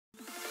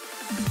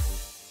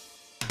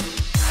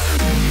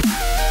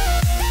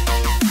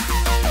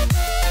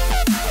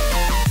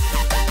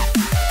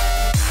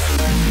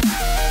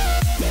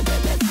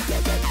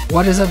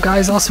What is up,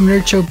 guys? Awesome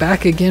Nerd Show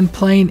back again,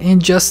 playing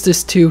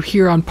Injustice 2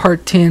 here on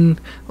part 10.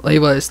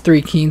 Label is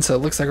 3 Keen, so it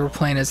looks like we're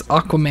playing as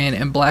Aquaman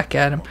and Black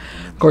Adam.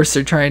 Of course,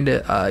 they're trying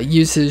to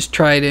use his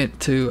trident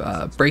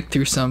to break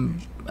through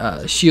some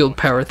shield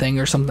power thing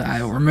or something. I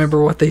don't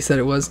remember what they said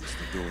it was.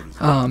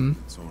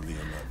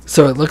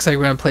 So it looks like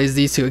we're going to play as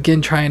these two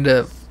again, trying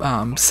to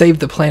save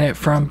the planet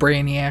from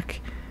Brainiac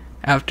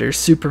after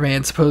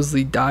Superman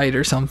supposedly died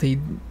or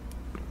something.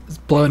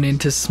 Blown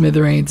into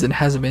smithereens and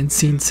hasn't been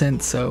seen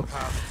since, so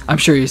I'm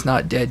sure he's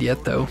not dead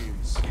yet though.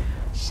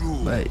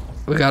 But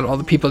we got all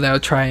the people now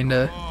trying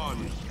to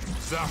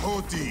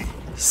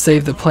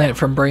save the planet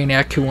from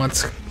Brainiac, who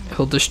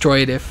he'll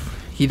destroy it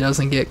if he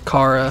doesn't get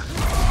Kara.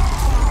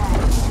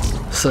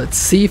 So let's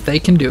see if they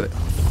can do it.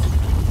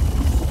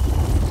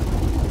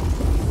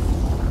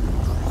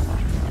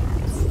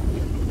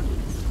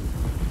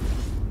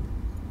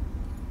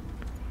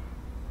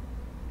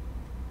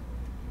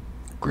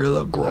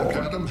 Gorilla Grodd.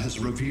 Black Adam has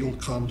revealed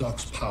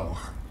Kahndaq's power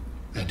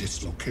and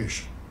its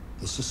location.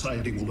 The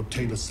Society will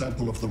obtain a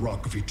sample of the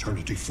Rock of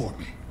Eternity for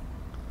me.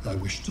 I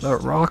wish to... The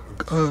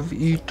Rock of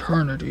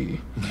Eternity.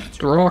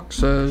 The Rock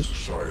says...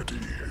 Society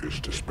is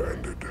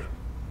disbanded.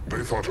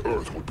 They thought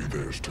Earth would be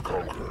theirs to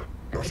conquer,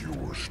 not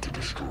yours to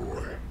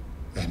destroy.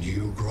 And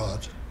you,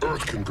 Grodd?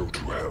 Earth can go to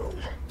hell.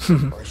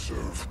 I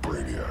serve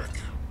Brainiac.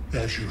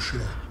 As you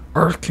should.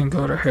 Earth can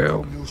go to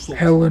hell.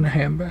 Hell in a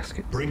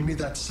handbasket. Bring me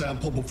that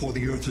sample before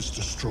the Earth is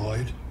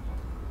destroyed,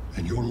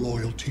 and your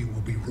loyalty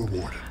will be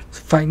rewarded.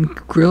 Fighting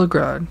Gorilla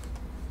Grodd.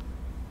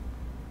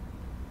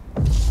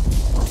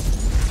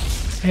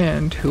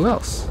 And who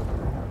else?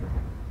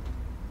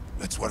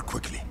 Let's work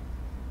quickly.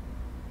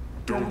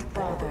 Don't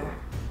bother.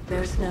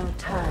 There's no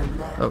time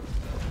left. Oh,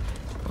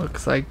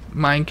 looks like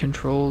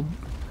mind-controlled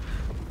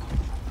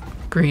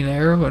Green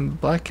Arrow and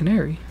Black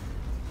Canary.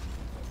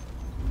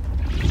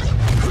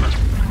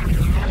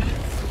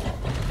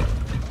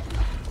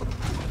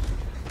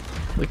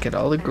 Look at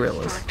all the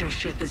gorillas.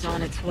 Ship is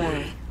on its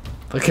way.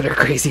 Look at her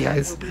crazy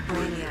eyes.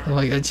 Oh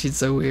my god, she's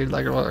so weird,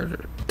 like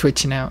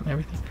twitching out and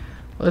everything.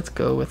 Let's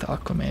go with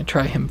Aquaman.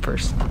 Try him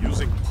first.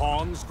 Using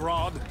pawns,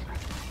 Grodd?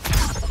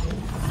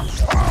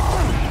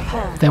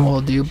 Then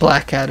we'll do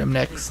Black Adam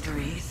next.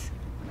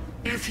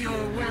 If you're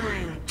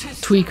willing to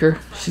Tweaker.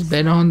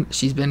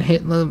 She's been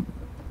hitting the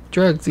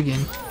drugs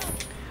again.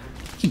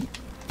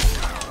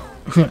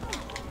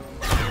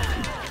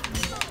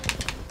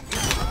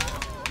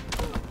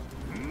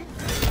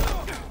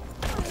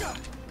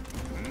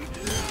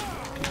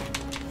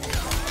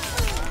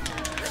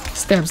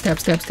 Stab, stab,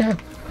 stab,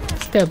 stab.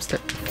 Stab,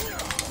 stab.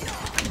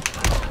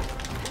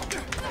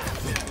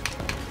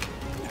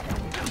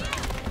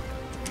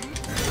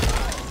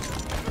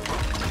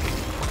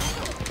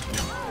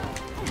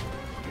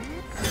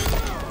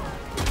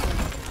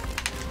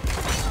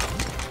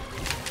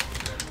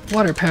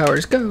 Water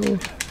powers, go!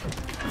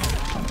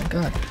 Oh my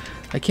god.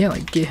 I can't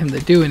like get him to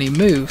do any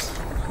moves.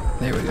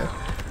 There we go.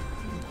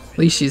 At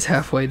least she's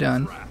halfway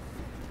done.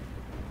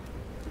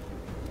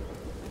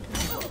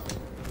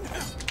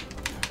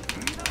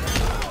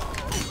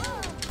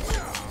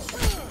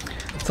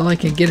 That's all I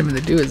can get him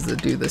to do is to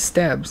do the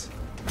stabs.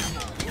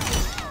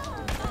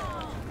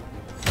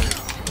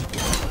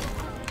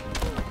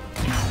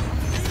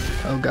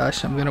 Oh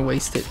gosh, I'm gonna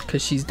waste it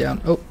because she's down.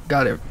 Oh,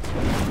 got it.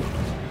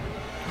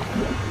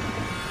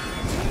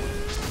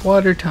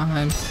 Water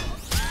time.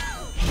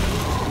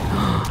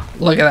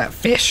 Look at that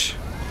fish.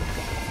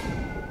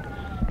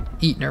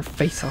 Eating her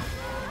face off.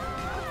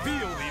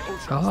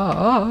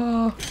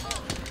 Ah,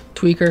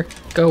 Tweaker,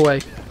 go away.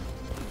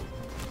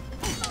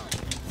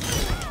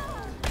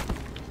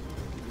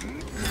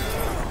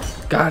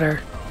 Got her.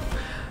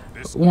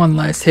 One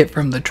last hit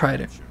from the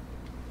trident.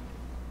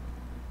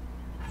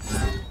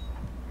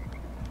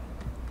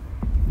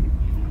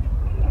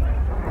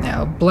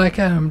 Now Black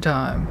Adam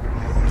time.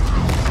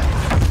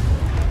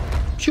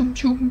 Choom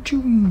choom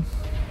choom.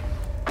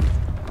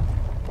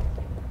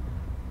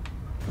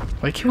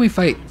 Why can't we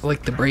fight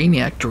like the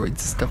Brainiac droids and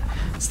stuff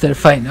instead of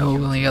fighting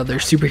only other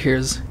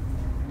superheroes?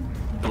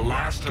 The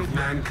last of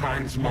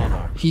mankind's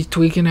monarch. He's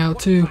tweaking out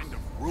too.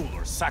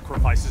 Ruler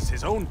sacrifices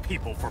his own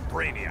people for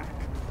Brainiac.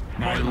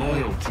 My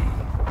loyalty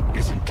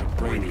isn't to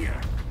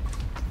Brainiac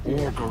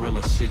or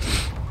Gorilla City.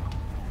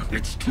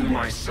 It's to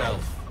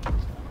myself.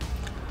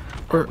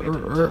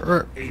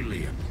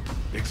 Alien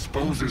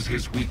exposes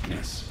his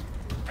weakness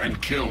and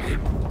kill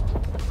him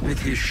with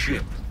his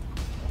ship.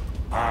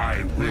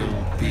 I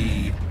will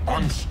be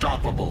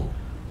unstoppable.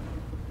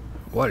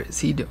 What is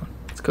he doing?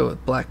 Let's go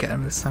with Black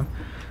Adam this time.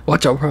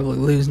 Watch, I'll probably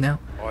lose now.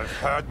 I've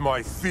had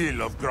my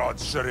fill of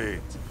Grodd's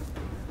charade.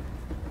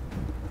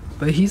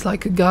 But he's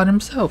like a god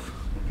himself.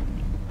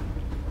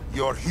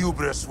 Your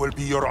hubris will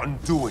be your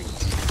undoing.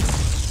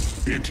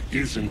 It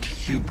isn't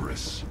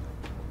hubris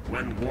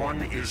when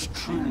one is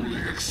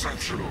truly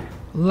exceptional.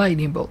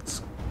 Lightning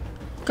bolts.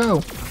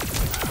 Go.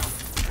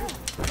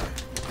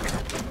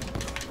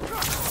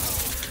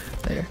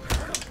 There.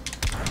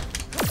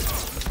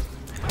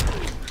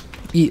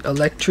 Eat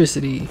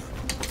electricity.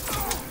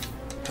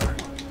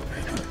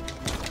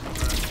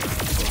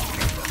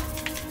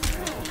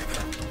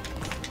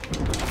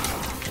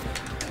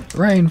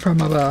 Rain from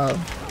above.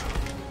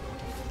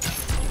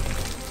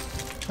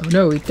 Oh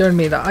no, he turned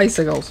me to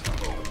icicles.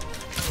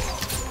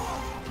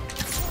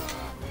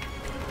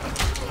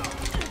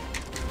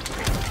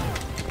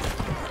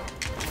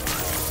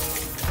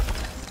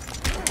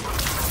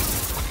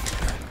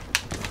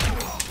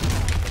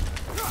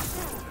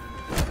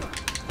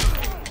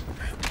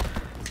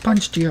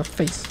 Punch to your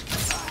face.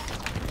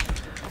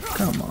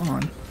 Come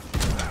on.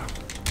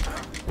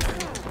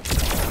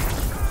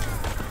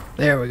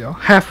 There we go.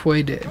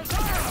 Halfway dead.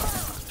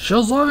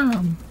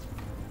 Shazam!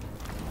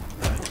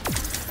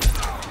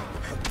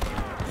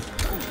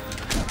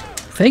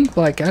 I think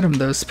Black Adam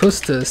though is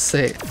supposed to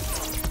say,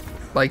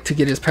 like, to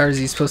get his powers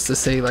he's supposed to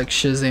say like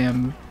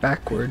Shazam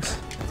backwards.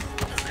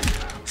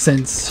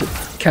 Since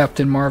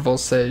Captain Marvel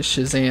says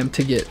Shazam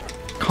to get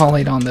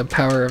calling on the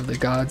power of the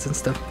gods and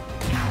stuff.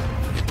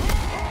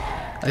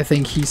 I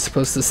think he's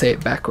supposed to say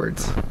it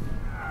backwards.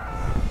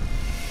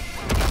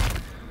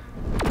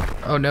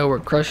 Oh no, we're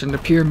crushing the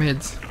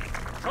pyramids.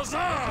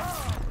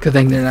 Good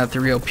thing they're not the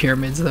real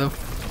pyramids though.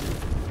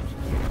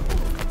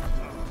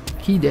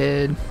 He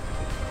did.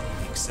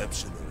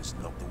 Exceptional is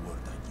not the word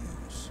I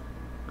use.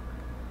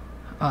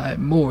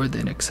 I'm more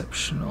than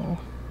exceptional.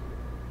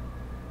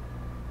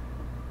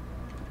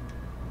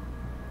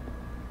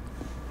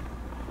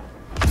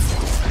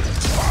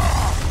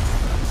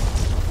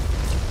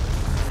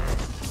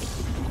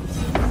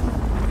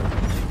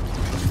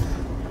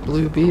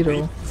 Blue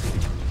Beetle.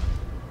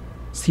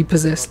 Is he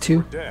possessed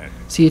too?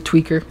 Is he a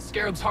tweaker?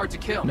 Scarab's hard to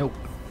kill. Nope.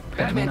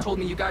 Batman told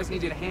me you guys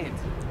needed a hand.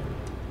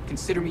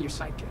 Consider me your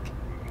sidekick.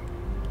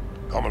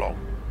 Come along.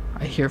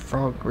 I hear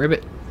Frog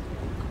Ribbit.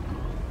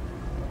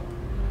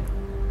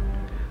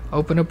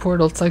 Open a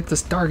portal, it's like the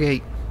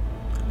Stargate.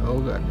 Oh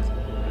goodness.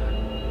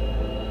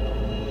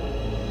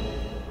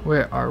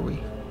 Where are we?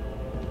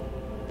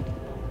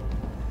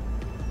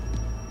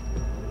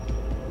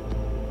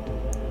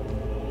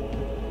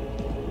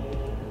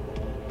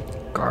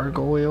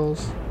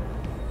 Gargoyles.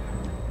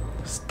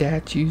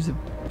 Statues of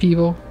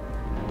people.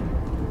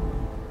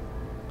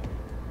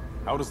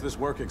 How does this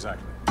work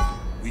exactly?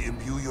 We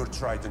imbue your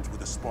trident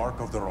with a spark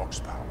of the rock's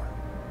power.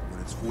 When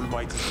its full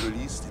might is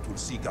released, it will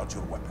seek out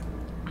your weapon.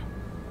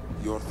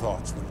 Your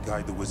thoughts will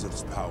guide the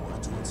wizard's power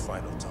to its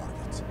final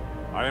target.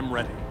 I am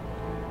ready.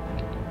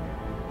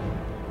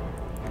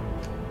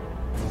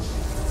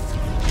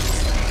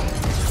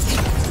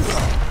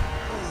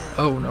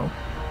 Oh no.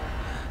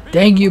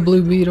 Dang you,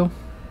 Blue Beetle.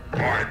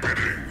 My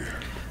bidding.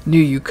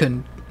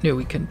 Knew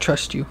we couldn't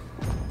trust you.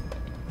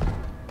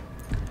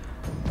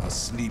 A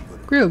sleeper.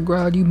 Gorilla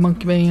Grodd, you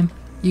monkey man.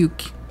 You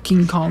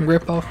King Kong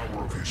ripoff. The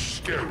power of his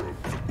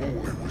scarab, the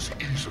boy was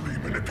easily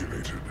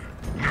manipulated.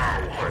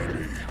 Now,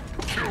 Jaime,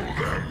 kill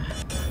them.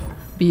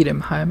 Beat him,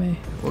 Jaime.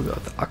 We'll go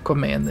with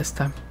Aquaman this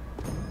time.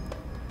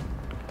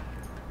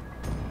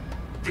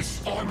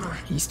 Dishonor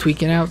He's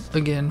tweaking out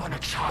again. on a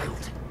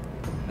child.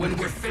 When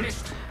we're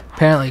finished,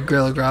 Apparently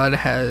Gorilla Grodd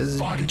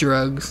has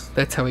drugs.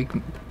 That's how he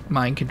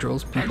mind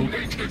controls people. And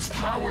make its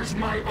powers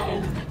my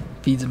own.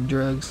 Feeds him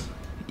drugs.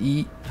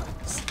 Eat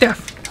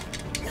stuff.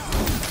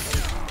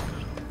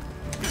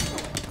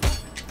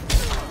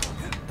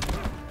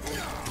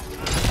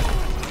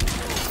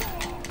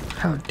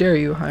 How dare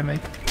you, Jaime?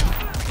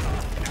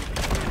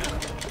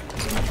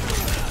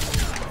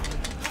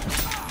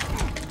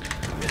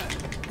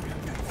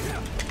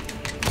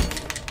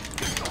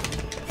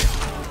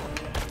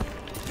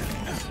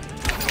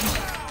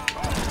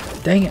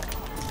 Dang it.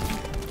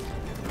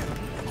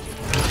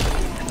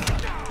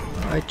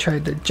 I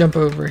tried to jump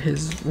over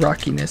his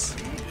rockiness.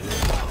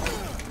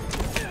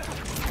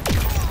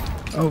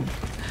 Oh,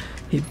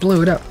 he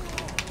blew it up.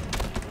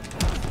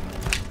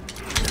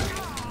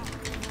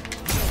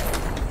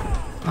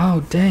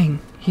 Oh, dang.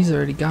 He's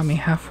already got me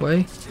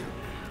halfway.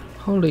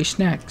 Holy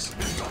snacks.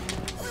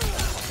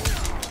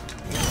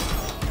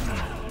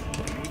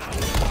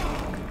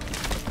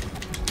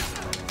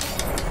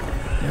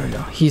 There we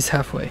go. He's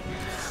halfway.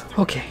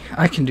 Okay,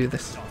 I can do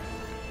this.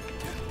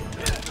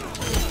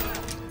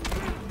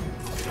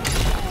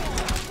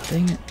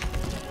 Dang it.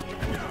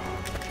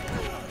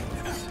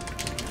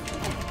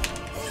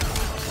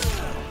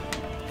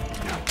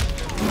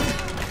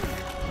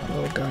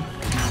 Oh god.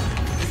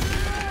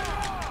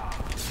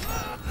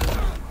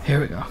 Here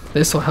we go.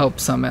 This will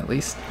help some at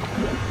least.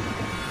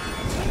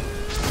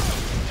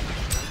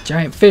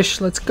 Giant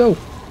fish, let's go.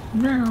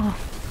 Now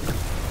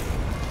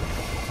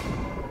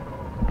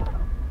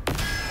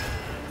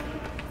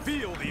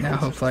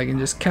hopefully I can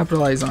just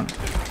capitalize on it.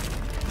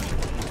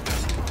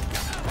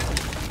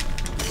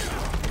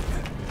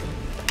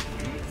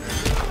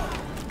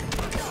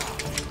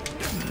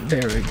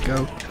 There we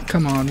go.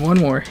 Come on, one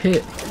more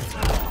hit.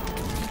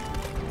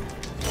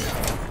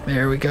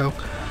 There we go.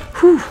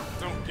 Whew.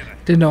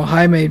 Didn't know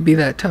Jaime'd be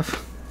that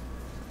tough.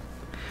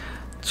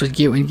 That's what you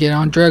get when you get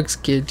on drugs,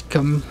 kid.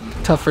 Come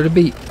tougher to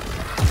beat.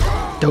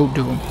 Don't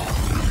do them.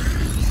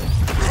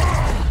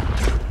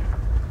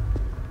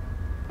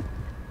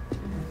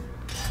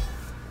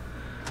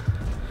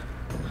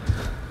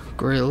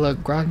 Gorilla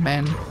Grodd,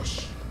 man.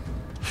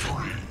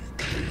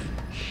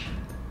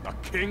 A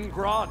King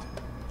Grodd?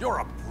 You're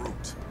a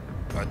brute.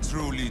 A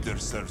true leader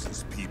serves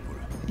his people.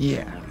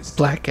 Yeah,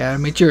 Black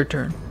Adam, it's your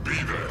turn. Be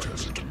that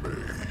as it may,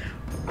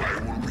 I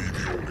will be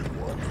the only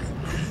one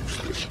who leaves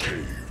this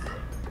cave.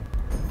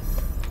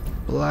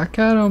 Black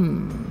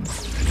Adam.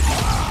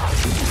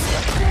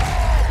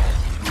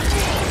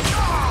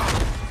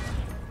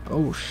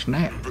 Oh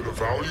snap. You've been a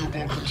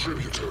valuable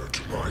contributor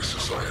to my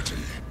society.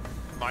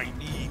 My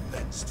need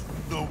bends to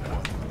no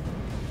one.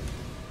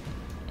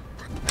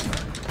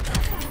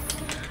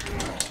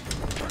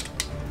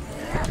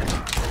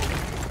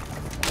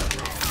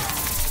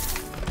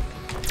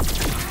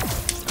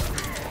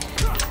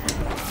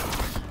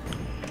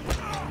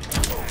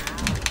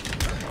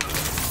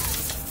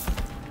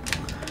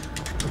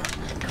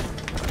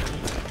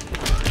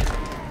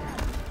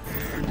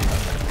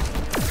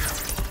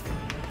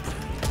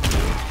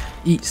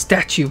 Eat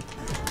statue.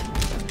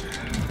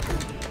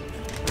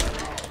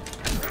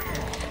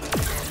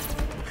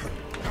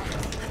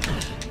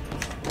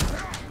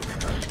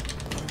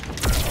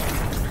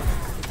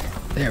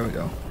 There we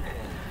go.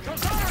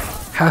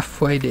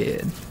 Halfway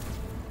dead.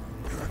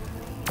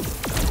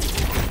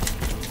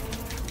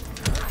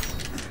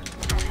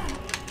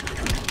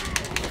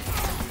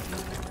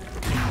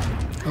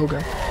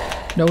 Okay.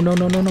 No, no,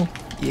 no, no, no.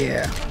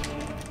 Yeah.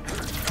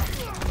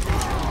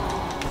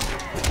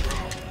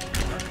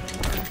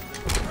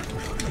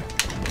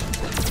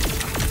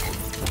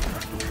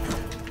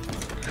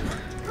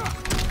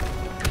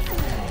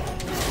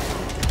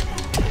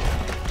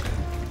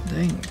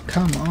 Dang,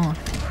 come on.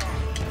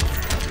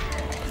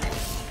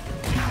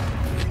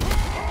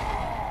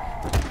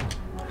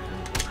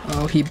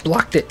 Oh, he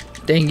blocked it.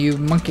 Dang you,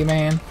 monkey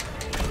man.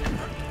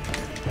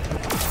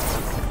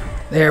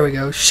 There we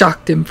go.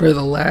 Shocked him for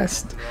the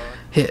last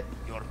hit.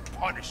 Your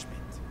punishment.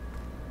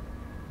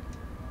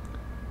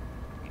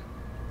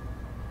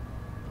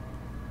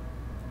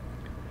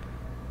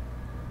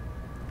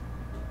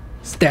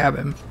 Stab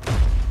him.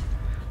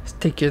 Just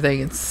take your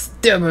thing and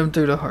stab him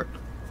through the heart.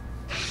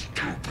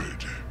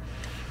 Stupid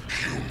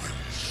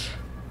humans.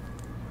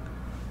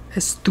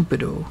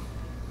 Estupido.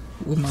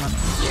 Humano.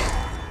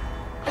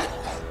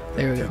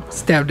 There we go.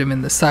 Stabbed him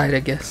in the side, I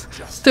guess.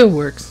 Still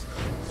works.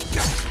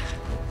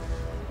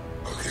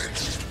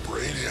 Against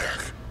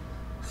Brainiac.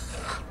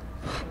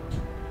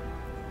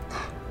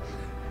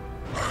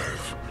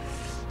 I've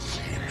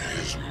seen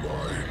his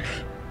mind.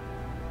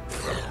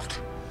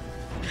 Felt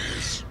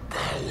his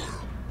power.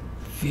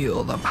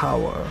 Feel the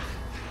power.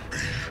 He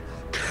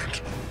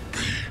can't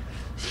be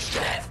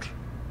stopped.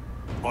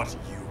 But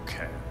you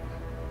can.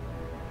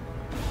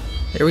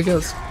 There he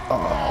goes.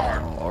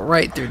 Oh,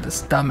 right through the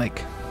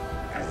stomach.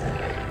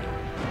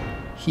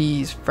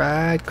 He's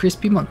fried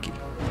crispy monkey.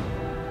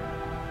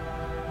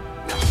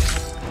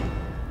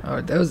 Oh,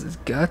 that was his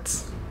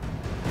guts.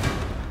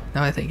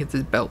 No, I think it's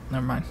his belt.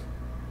 Never mind.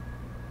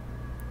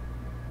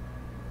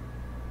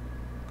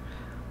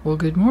 Well,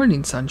 good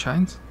morning,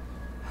 sunshines.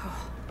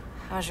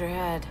 How's your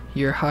head?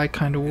 Your high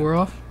kind of wore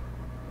off.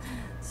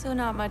 So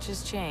not much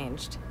has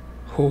changed.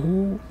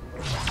 Oh,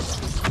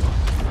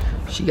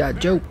 she got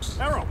jokes.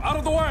 Arrow, out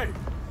of the way!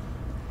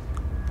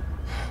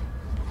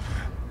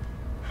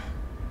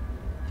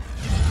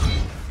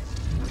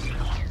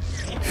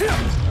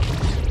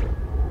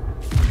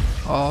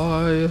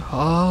 I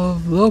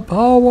have the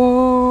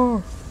power.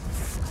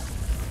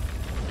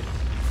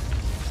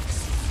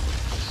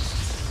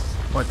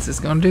 What's this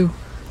gonna do?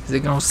 Is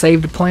it gonna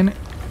save the planet?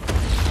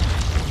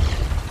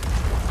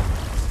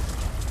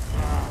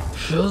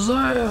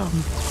 Shazam!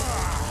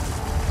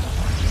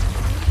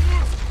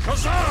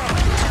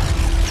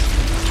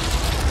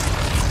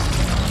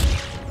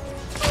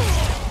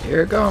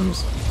 Here it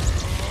comes.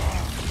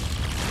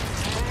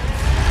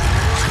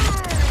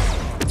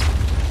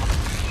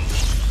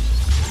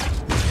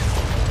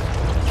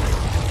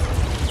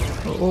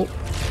 Oh,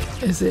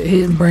 is it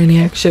hitting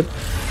Brainiac ship?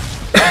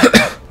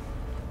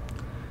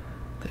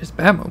 There's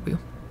Batmobile.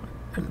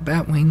 There's the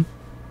Batwing.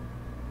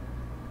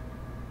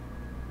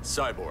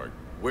 Cyborg,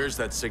 where's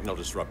that signal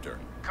disruptor?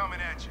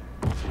 Coming at you.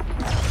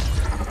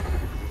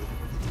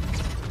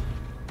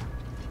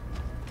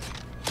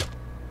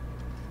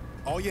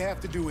 All you have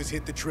to do is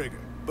hit the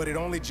trigger, but it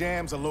only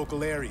jams a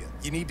local area.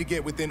 You need to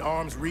get within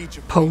arm's reach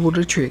of... Pull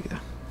the trigger.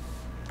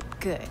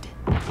 Good.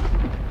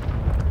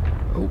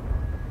 Oh.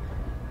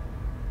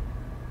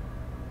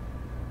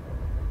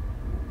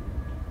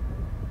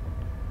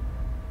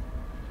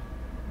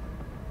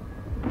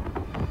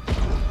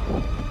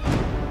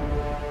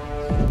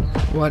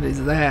 What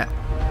is that?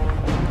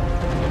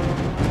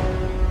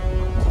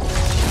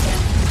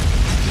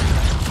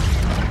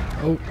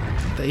 Oh,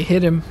 they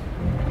hit him.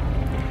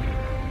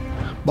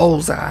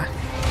 Bullseye.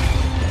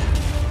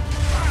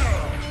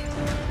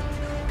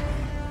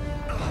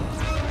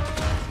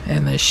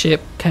 And the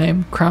ship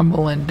came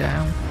crumbling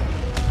down.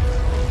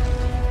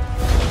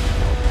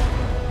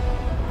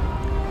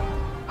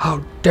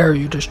 How dare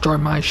you destroy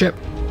my ship?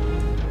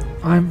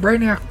 I'm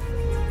Brainiac.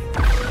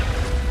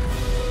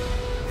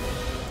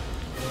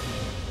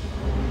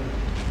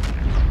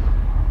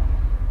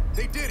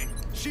 They did it!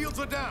 Shields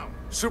are down!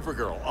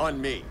 Supergirl, on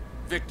me.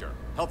 Victor,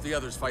 help the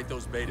others fight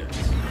those betas.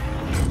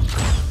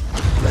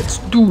 Let's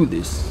do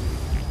this.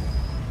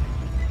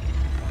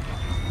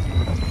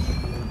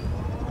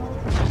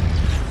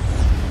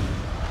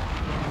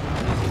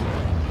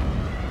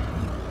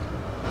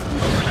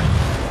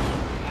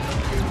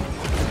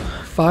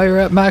 Fire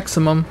at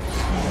maximum.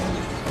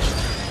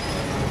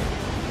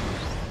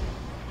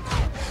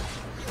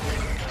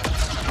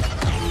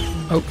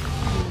 Oh,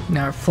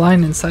 now we're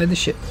flying inside the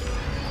ship.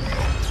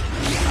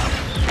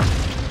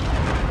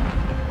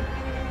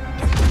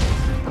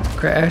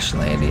 Crash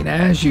landing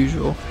as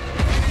usual.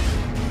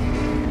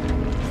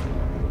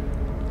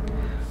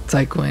 It's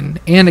like when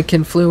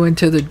Anakin flew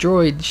into the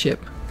droid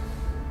ship.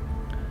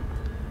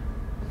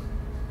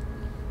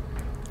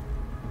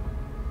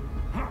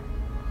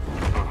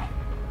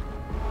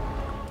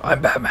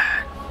 I'm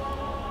Batman.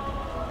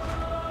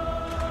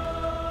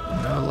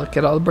 No, look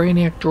at all the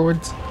Brainiac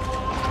droids.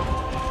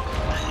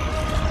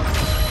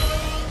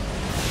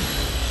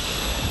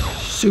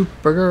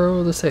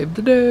 Supergirl to save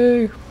the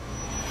day.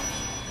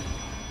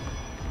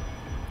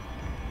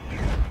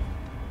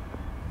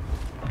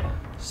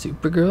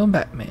 Supergirl and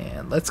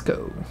Batman, let's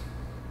go.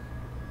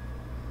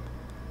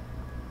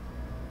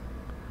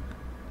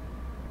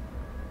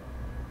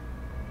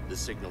 The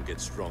signal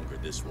gets stronger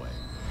this way.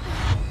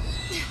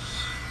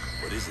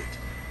 What is it?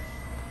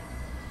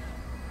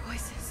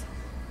 Voices.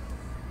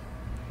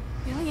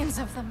 Millions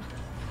of them.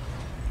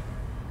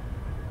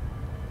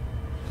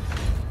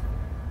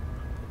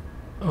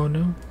 Oh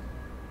no.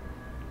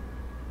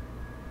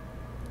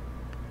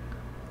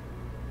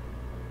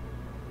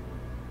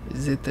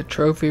 Is it the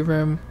trophy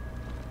room?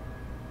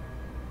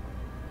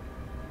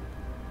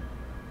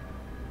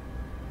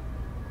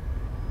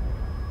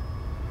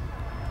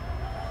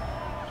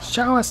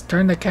 Show us,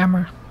 turn the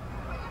camera.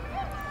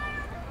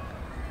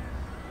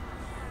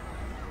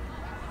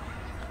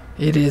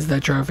 It is the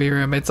trophy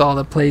room. It's all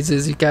the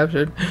places you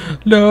captured.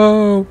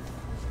 No!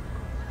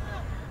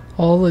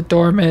 All the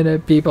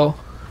tormented people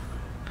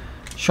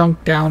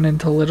shrunk down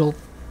into little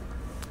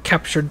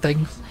captured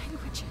things.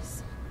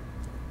 Languages.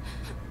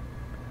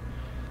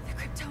 The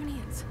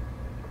Kryptonians.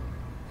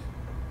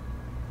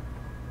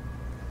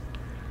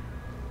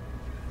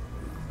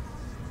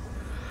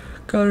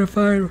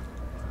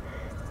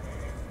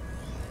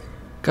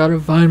 Gotta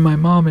find my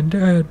mom and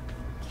dad.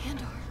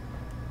 Kandor.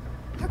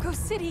 Argo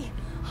City.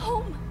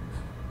 Home.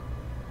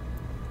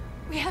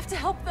 We have to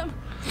help them.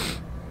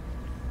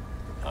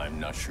 I'm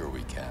not sure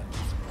we can.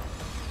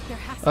 There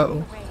has to be a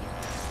way.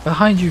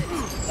 Behind you.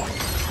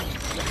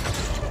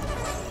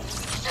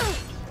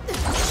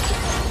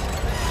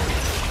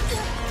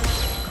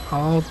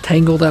 All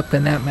tangled up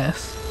in that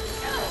mess.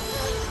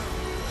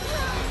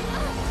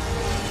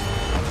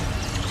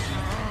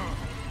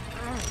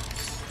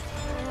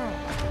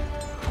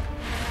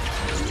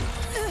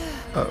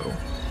 Uh-oh.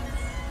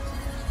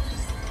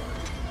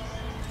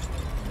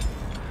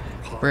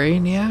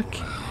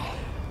 Brainiac?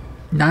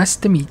 Nice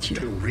to meet you.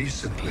 Till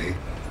recently,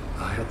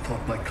 I had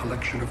thought my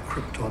collection of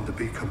Krypton to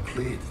be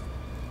complete.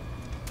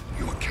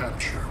 Your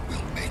capture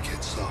will make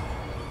it so.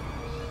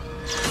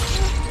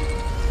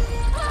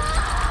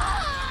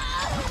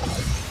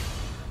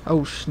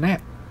 Oh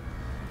snap.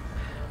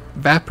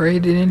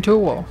 Evaporated into a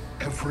wall.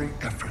 Every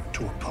effort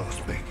to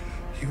oppose me,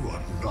 you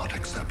are not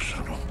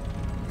exceptional.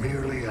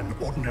 Merely an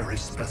ordinary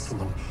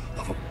specimen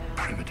of a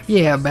primitive...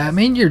 Yeah,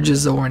 Batman, you're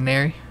just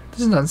ordinary.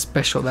 There's nothing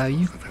special about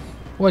you.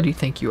 What do you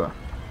think you are?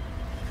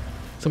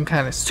 Some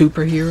kind of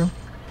superhero?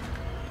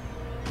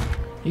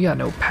 You got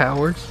no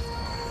powers.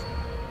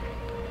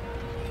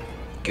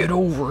 Get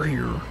over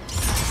here.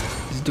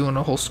 He's doing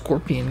a whole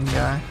scorpion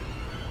guy.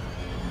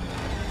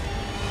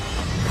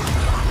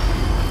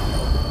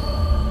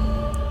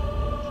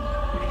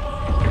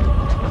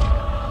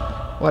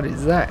 What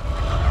is that?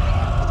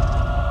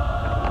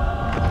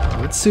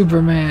 It's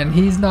Superman.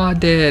 He's not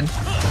dead.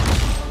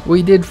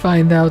 We did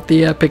find out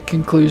the epic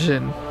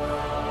conclusion.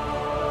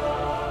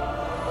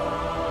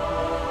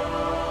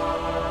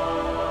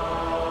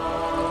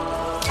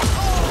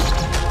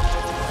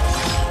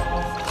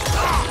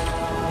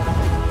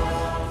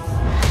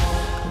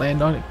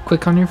 Land on it.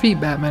 Quick on your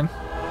feet, Batman. And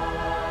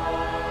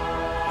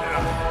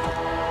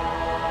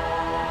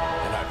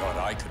I thought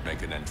I could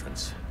make an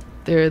entrance.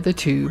 They're the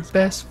two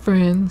best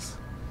friends.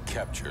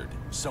 Captured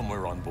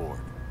somewhere on board.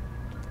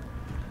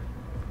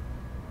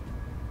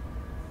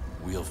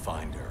 We'll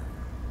find her.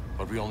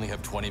 But we only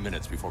have 20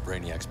 minutes before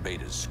Brainiac's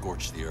betas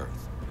scorch the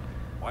Earth.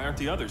 Why aren't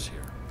the others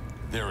here?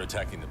 They're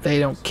attacking the betas. They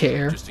don't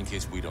care. Just in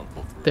case we don't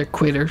pull through. They're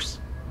quitters.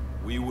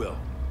 We will.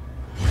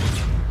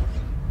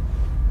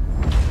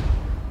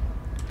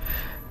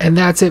 And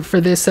that's it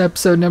for this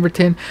episode number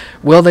 10.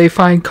 Will they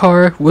find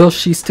Kara? Will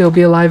she still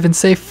be alive and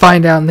safe?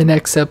 Find out in the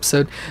next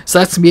episode. So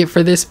that's going to be it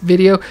for this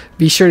video.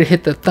 Be sure to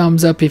hit the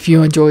thumbs up if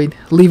you enjoyed.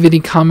 Leave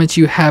any comments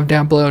you have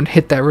down below and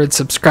hit that red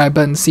subscribe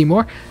button to see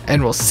more.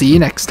 And we'll see you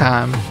next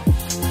time.